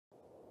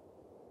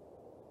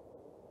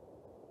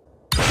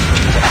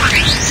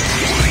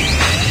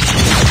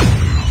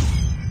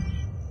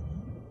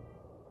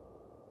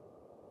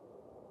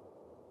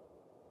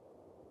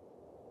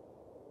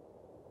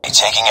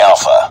taking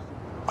Alpha.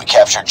 We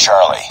captured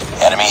Charlie.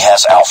 Enemy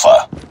has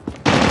Alpha.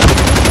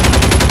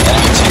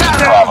 Enemy taking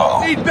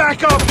Bravo. Need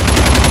backup!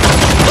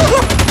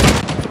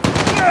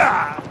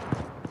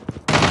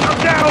 I'm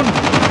down!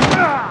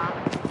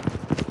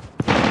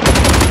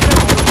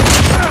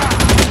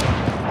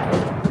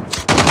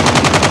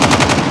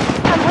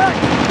 I'm hurt!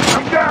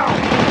 I'm down!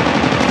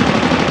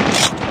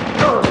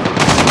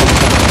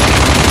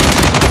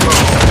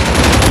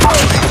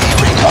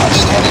 Recon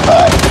standing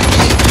by.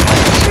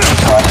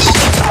 Recon is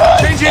standing by.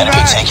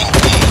 Enemy taking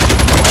B.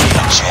 Ready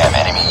to jam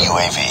enemy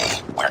UAV.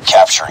 We're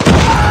capturing B.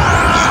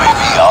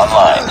 UAV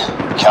online.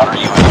 Counter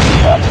UAV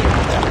up.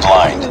 They're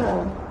blind.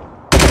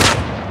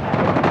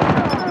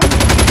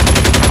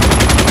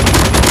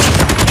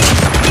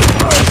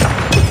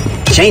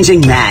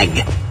 Changing mag.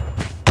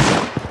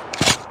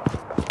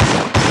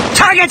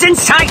 Target in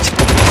sight!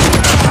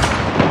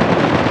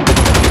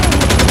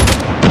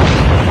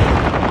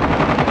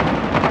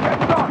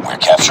 We're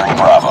capturing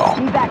Bravo.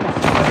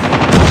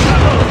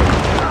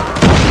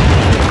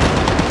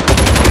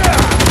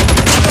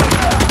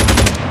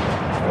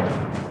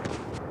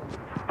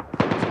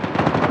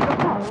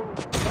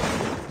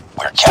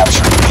 We're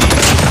capturing B.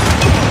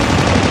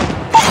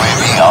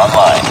 UAV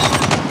online.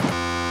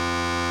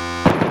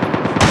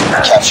 We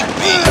captured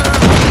B.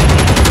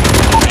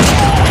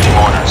 Waiting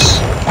orders.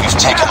 We've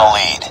taken the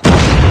lead.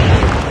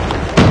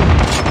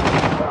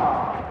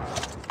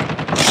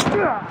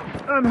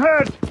 I'm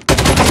hurt!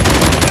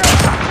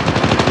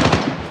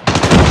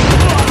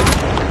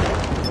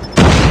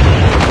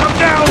 I'm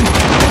down!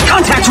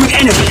 Contact with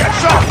enemy!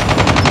 Shot!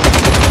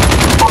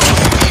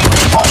 UAV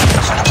recon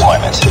for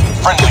deployment.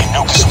 Friendly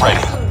nuke is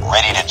ready.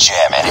 Ready to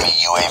jam enemy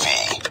UAV.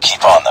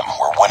 Keep on them.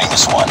 We're winning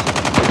this one.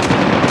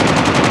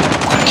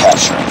 We're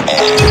capturing A.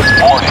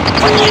 Warning.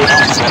 Friendly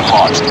nuke has been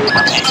launched.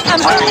 Repeat.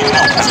 Friendly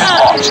nuke has been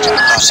launched.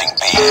 Losing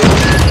B.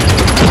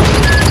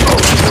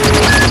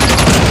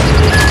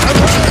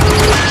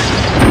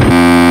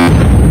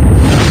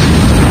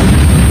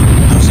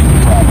 Losing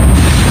Bravo.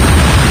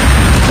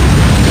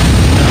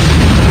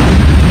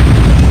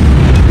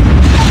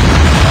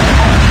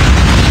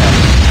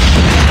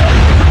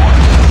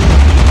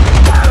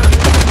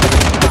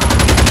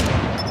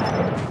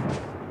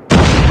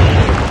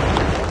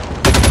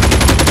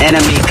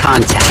 Enemy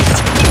contact.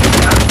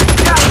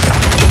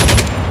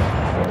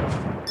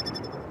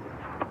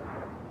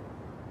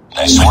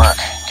 Nice work.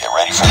 Get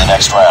ready for the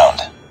next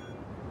round.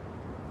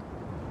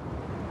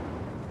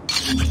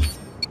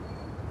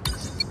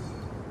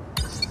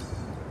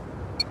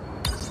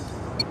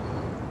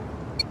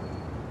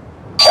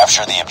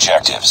 Capture the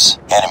objectives.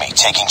 Enemy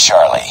taking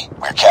Charlie.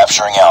 We're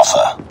capturing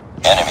Alpha.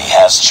 Enemy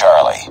has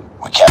Charlie.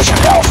 We captured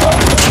Alpha.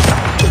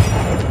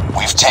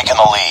 We've taken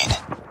the lead.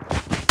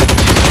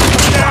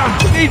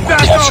 Down! Need We're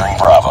backup! capturing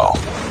Bravo.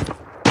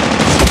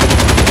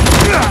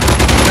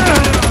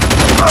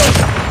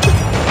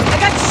 I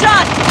got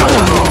shot!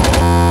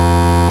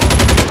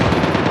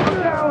 I'm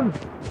down!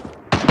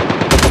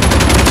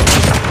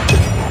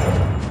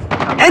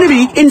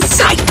 Enemy in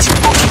sight!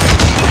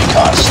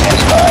 Recon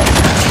standing by.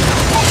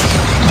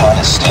 Recon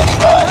is standing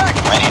by.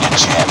 Ready to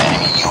jam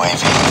enemy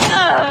UAV.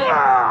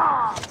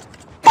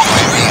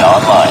 UAV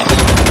online.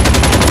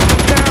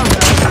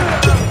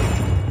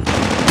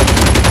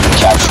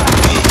 Capturing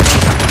B.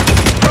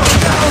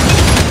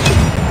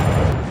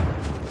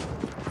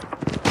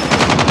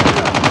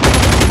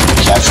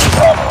 Capture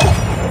Bravo.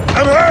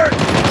 I'm hurt!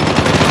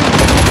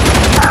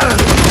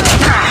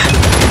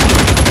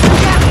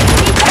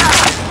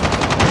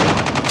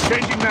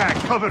 Changing mag,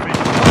 cover me.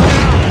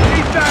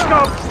 Need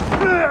backup!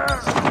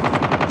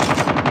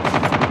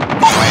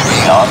 UAV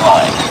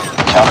online.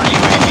 Counter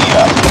UAV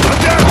up. I'm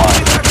down!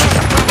 Online.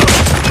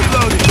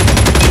 Reloading.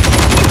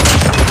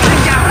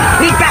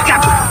 Need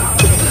backup!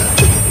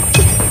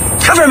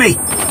 Cover me!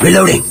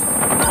 Reloading.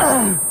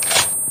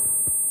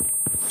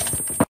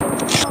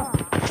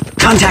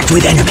 Contact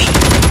with enemy.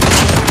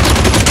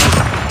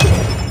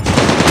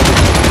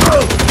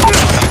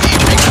 UAV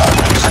recon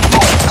ready for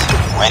deployment.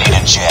 Ready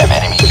to jam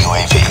enemy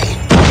UAV.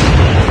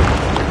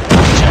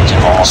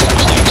 Objective almost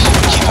complete.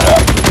 Keep it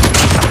up.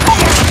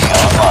 UAV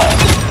online.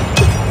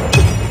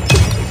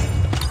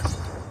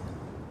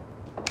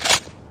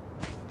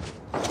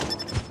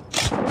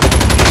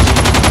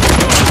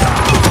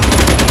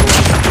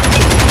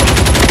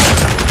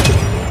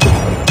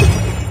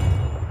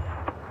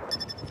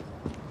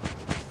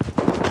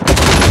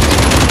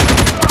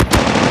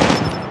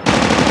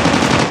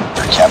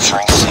 We're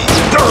capturing C.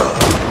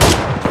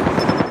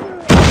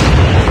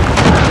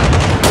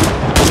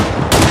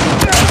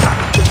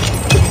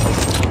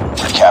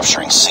 We're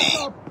capturing C.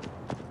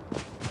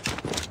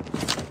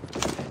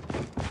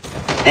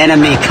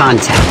 Enemy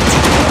contact.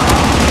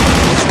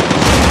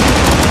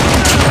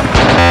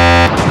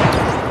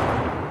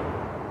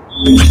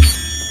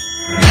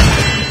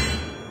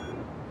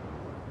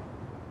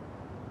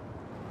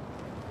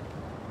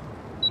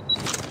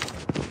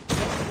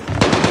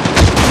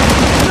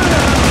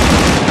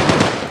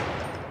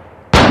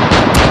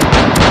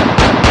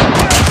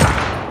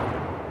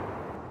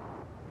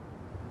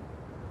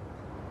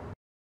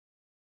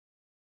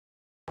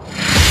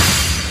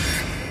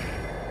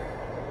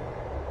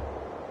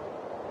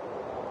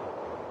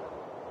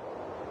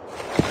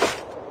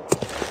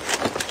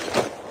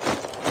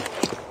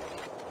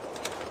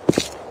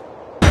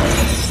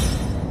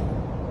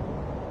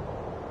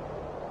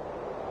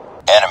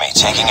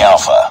 taking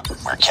Alpha.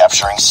 We're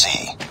capturing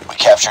C. We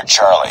captured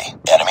Charlie.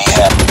 Enemy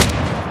head.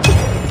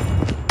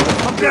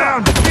 I'm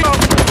down!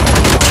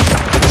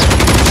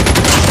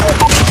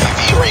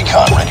 UAV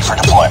recon ready for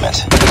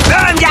deployment.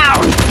 Burn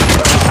down!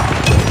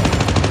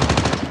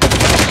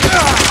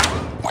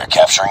 We're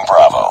capturing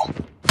Bravo.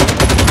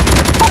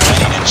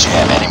 Ready to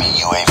jam enemy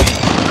UAV.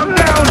 I'm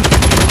down!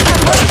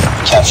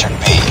 We captured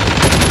B.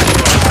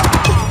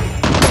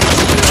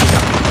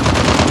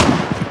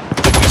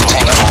 We've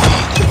taken the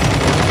lead.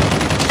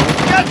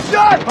 Get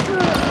shot!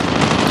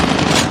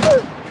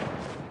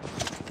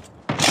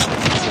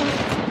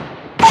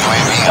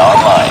 UAV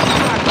online.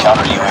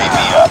 Counter UAV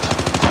up.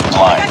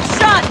 Blind. Got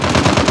shot!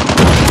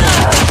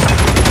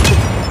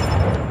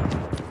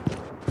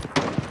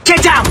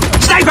 Get down!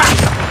 Sniper!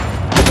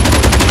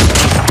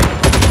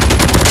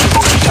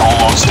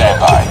 All on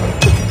standby.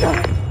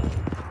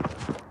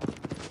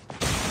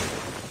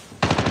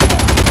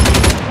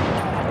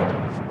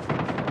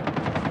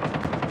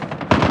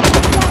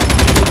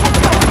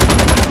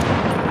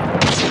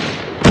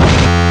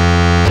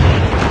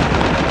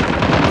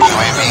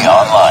 UAV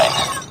online.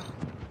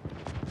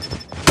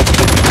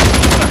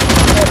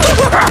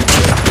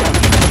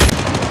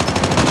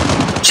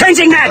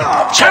 Changing men!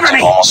 Cover Objective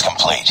me! almost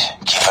complete.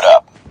 Keep it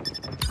up.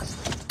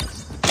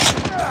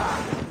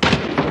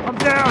 I'm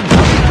down!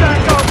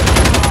 Back up!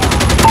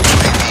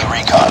 UAV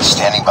recon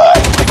standing by.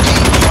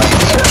 Repeat,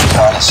 UAV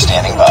recon is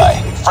standing by.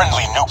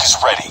 Friendly nuke is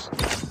ready.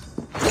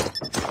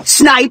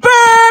 Sniper!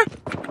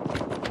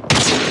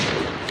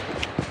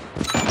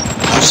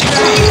 Losing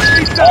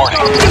lead. Warning.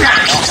 Nuke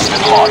has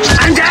been launched.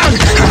 I'm down!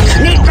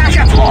 Need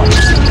backup!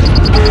 Launched.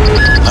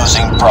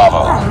 Losing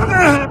Bravo.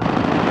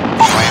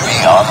 UAV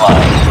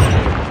online.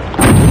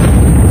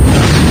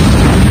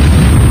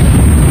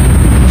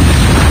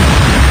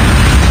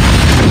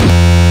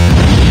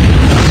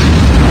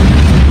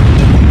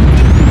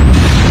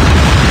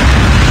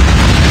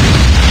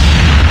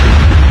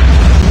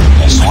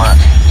 Nice work.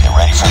 Get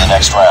ready for the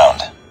next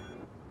round.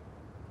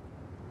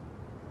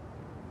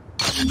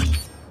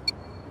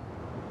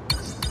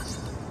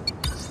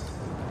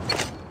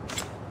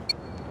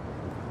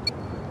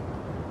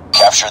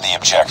 Capture the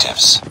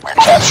objectives. We're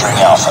capturing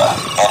Alpha.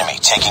 Enemy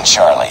taking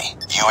Charlie.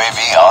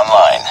 UAV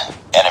online.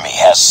 Enemy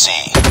has C.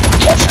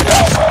 Captured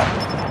Alpha.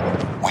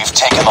 We've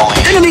taken the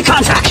lead. Enemy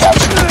contact!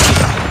 Captured B.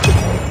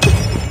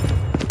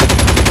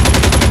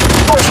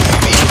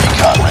 UAV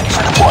recon ready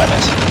for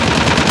deployment.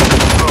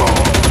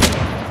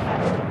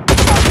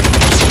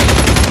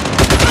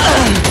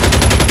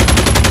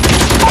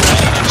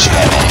 Ready to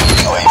jam enemy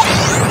UAV.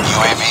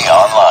 UAV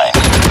online.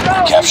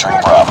 We're capturing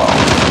Bravo.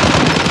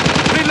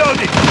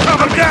 Reloading!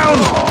 I'm down!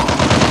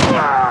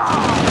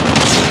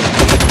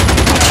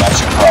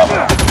 Captured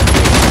Bravo.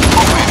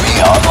 UAV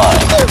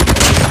online.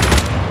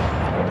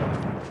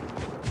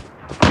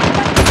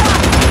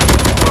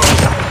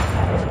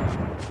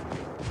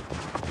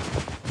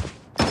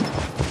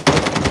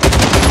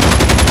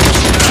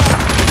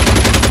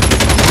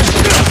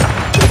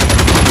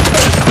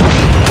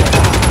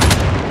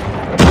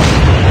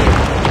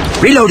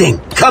 Reloading!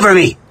 Cover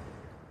me!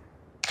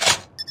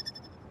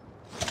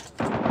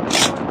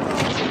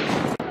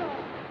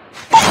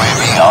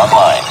 UAV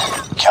online.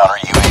 Counter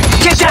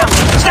UAV. Get down!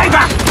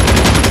 Sniper!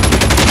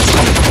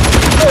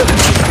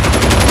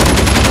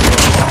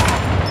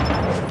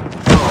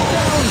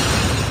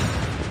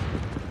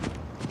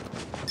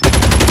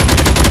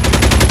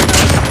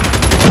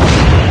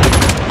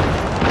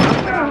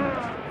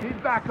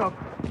 Need backup!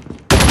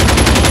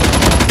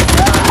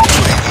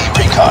 UAV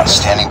recon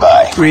standing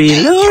by.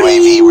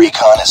 Reloading. UAV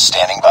recon is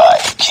standing by.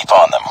 Keep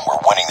on them. We're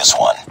winning this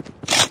one.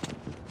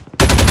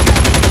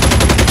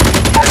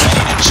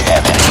 Ready to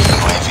jam enemy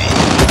UAV.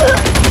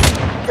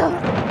 Down!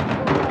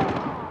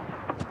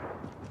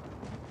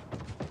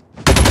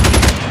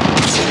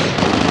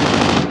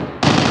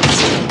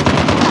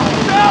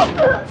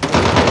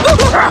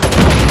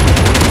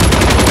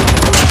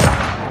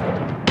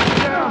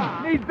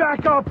 Need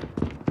backup!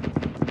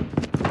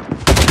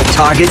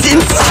 Target's in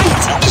sight!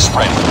 Nuke is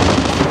ready.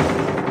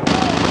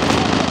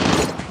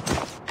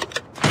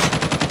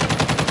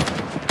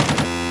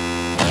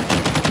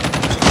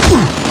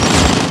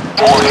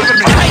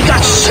 I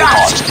got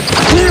shot!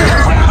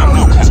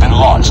 Nuke has been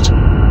launched.